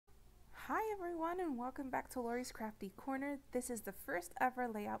everyone, and welcome back to Lori's Crafty Corner. This is the first ever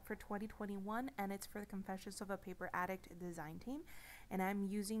layout for 2021, and it's for the Confessions of a Paper Addict design team, and I'm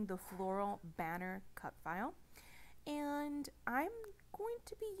using the floral banner cut file, and I'm going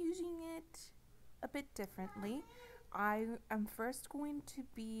to be using it a bit differently. I am first going to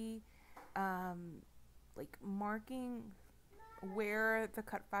be marking where the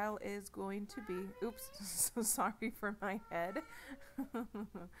cut file is going to be. Oops, so sorry for my head.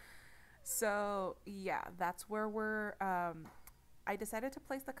 So yeah, that's where I decided to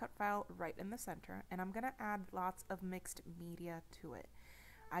place the cut file right in the center, and I'm gonna add lots of mixed media to it.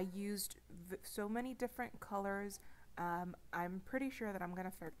 I used so many different colors. I'm pretty sure that I'm gonna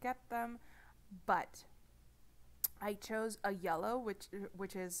forget them, but I chose a yellow,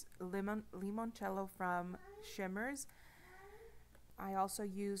 which is limoncello from Shimmers. I also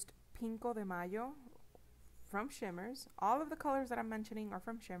used Pinco de Mayo from Shimmers. All of the colors that I'm mentioning are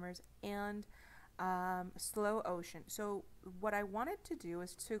from Shimmers, and Slow Ocean. So what I wanted to do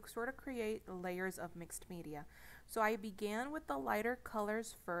is to sort of create layers of mixed media. So I began with the lighter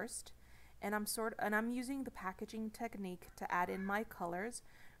colors first, and I'm using the packaging technique to add in my colors.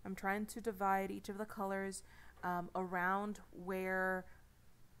 I'm trying to divide each of the colors around where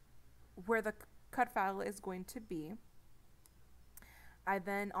the cut file is going to be. I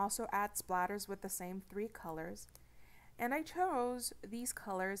then also add splatters with the same 3 colors, and I chose these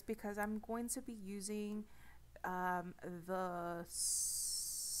colors because I'm going to be using the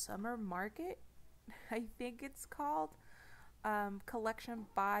Summer Market, I think it's called, collection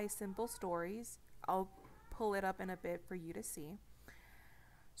by Simple Stories. I'll pull it up in a bit for you to see.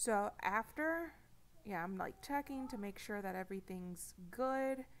 So after, I'm checking to make sure that everything's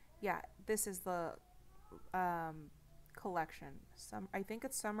good. Yeah, this is the collection. I think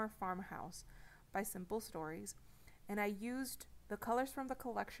it's Summer Farmhouse by Simple Stories, and I used the colors from the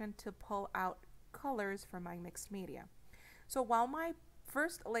collection to pull out colors for my mixed media. So while my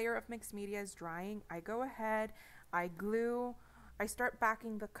first layer of mixed media is drying, I go ahead, I start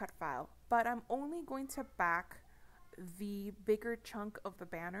backing the cut file, but I'm only going to back the bigger chunk of the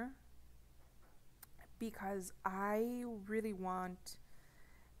banner because I really want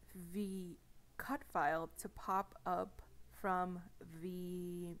the cut file to pop up from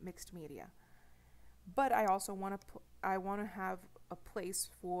the mixed media, but I also want to have a place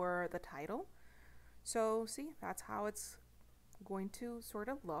for the title. So see, that's how it's going to sort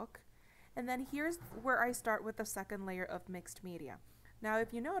of look. And then here's where I start with the second layer of mixed media. Now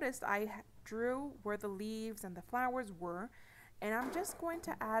if you noticed, I drew where the leaves and the flowers were, and I'm just going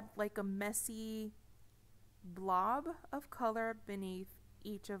to add like a messy blob of color beneath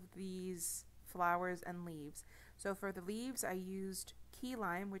each of these flowers and leaves. So for the leaves, I used key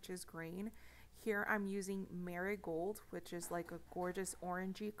lime, which is green. Here I'm using marigold, which is like a gorgeous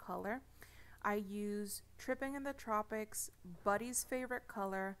orangey color. I use Tripping in the Tropics, Buddy's favorite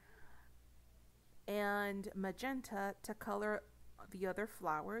color, and magenta to color the other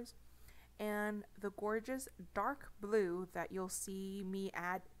flowers. And the gorgeous dark blue that you'll see me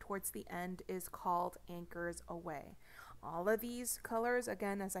add towards the end is called Anchors Away. All of these colors,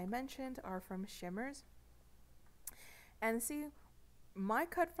 again, as I mentioned, are from Shimmers. And see, my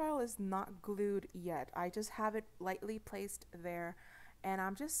cut file is not glued yet. I just have it lightly placed there, and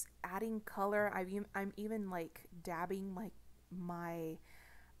I'm just adding color. I'm even like dabbing like my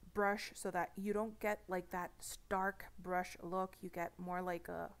brush so that you don't get like that stark brush look. You get more like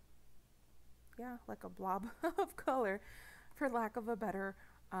a blob of color, for lack of a better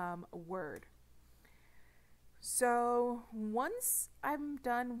word. So once I'm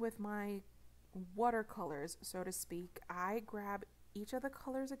done with my watercolors, so to speak, I grab each of the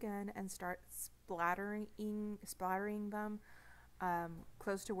colors again and start splattering them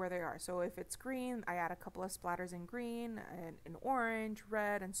close to where they are. So if it's green, I add a couple of splatters in green, and in orange,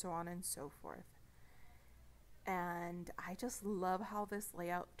 red, and so on and so forth. And I just love how this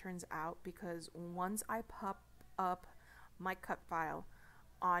layout turns out, because once I pop up my cut file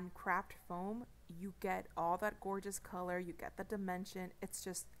on craft foam, you get all that gorgeous color, you get the dimension. It's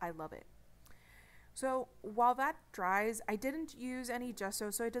just, I love it. So while that dries, I didn't use any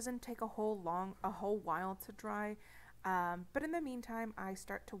gesso, so it doesn't take a whole while to dry. But in the meantime, I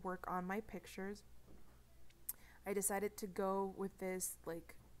start to work on my pictures. I decided to go with this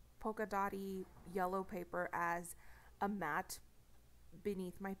like polka dotty yellow paper as a matte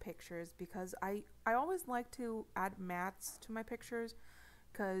beneath my pictures, because I always like to add mattes to my pictures,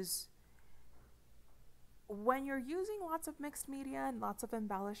 because when you're using lots of mixed media and lots of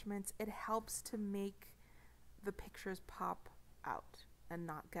embellishments, it helps to make the pictures pop out and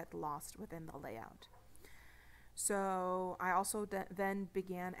not get lost within the layout. So I also then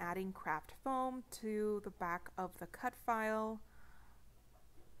began adding craft foam to the back of the cut file.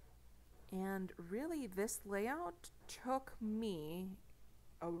 And really, this layout took me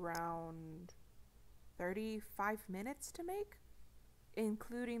around 35 minutes to make,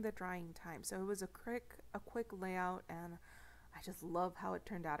 including the drying time. So it was a quick layout, and I just love how it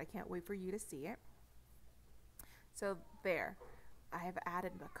turned out. I can't wait for you to see it. So there, I have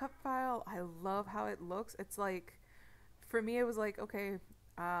added the cut file. I love how it looks. It's like, for me, it was like, okay,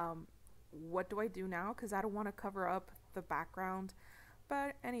 what do I do now? Because I don't want to cover up the background.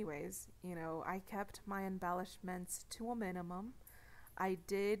 But anyways, I kept my embellishments to a minimum. I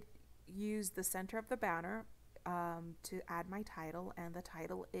did use the center of the banner to add my title, and the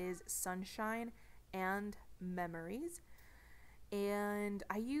title is Sunshine and Memories. And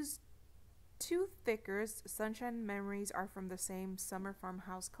I used two thickers. Sunshine and Memories are from the same Summer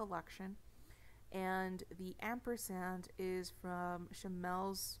Farmhouse collection, and the ampersand is from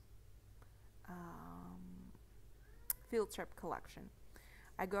Chamel's field trip collection.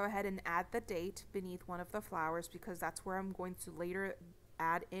 I go ahead and add the date beneath one of the flowers because that's where I'm going to later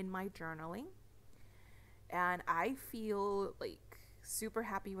add in my journaling. And I feel like super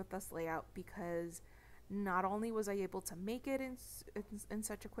happy with this layout because not only was I able to make it in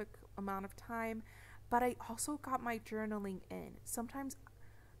such a quick amount of time, but I also got my journaling in. Sometimes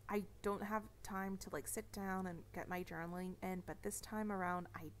I don't have time to like sit down and get my journaling in, but this time around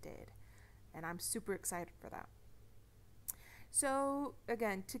I did. And I'm super excited for that. So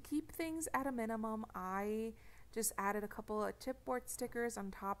again, to keep things at a minimum, I just added a couple of chipboard stickers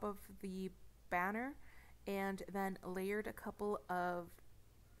on top of the banner, and then layered a couple of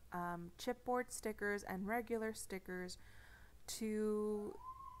chipboard stickers and regular stickers to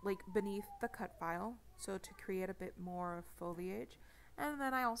like beneath the cut file, so to create a bit more foliage. And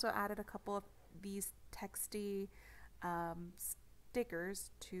then I also added a couple of these texty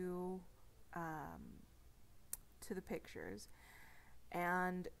stickers to the pictures.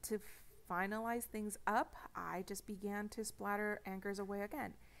 And to finalize things up, I just began to splatter anchors away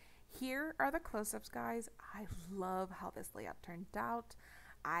again. Here are the close-ups, guys. I love how this layout turned out.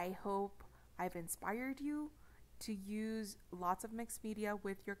 I hope I've inspired you to use lots of mixed media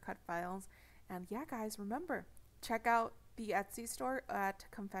with your cut files. And yeah, guys, remember, check out the Etsy store at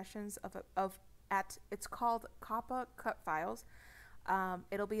it's called COAPA Cut Files.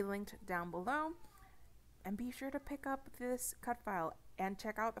 It'll be linked down below. And be sure to pick up this cut file and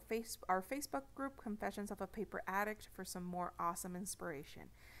check out our Facebook group, Confessions of a Paper Addict, for some more awesome inspiration.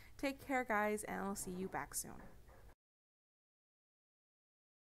 Take care, guys, and I'll see you back soon.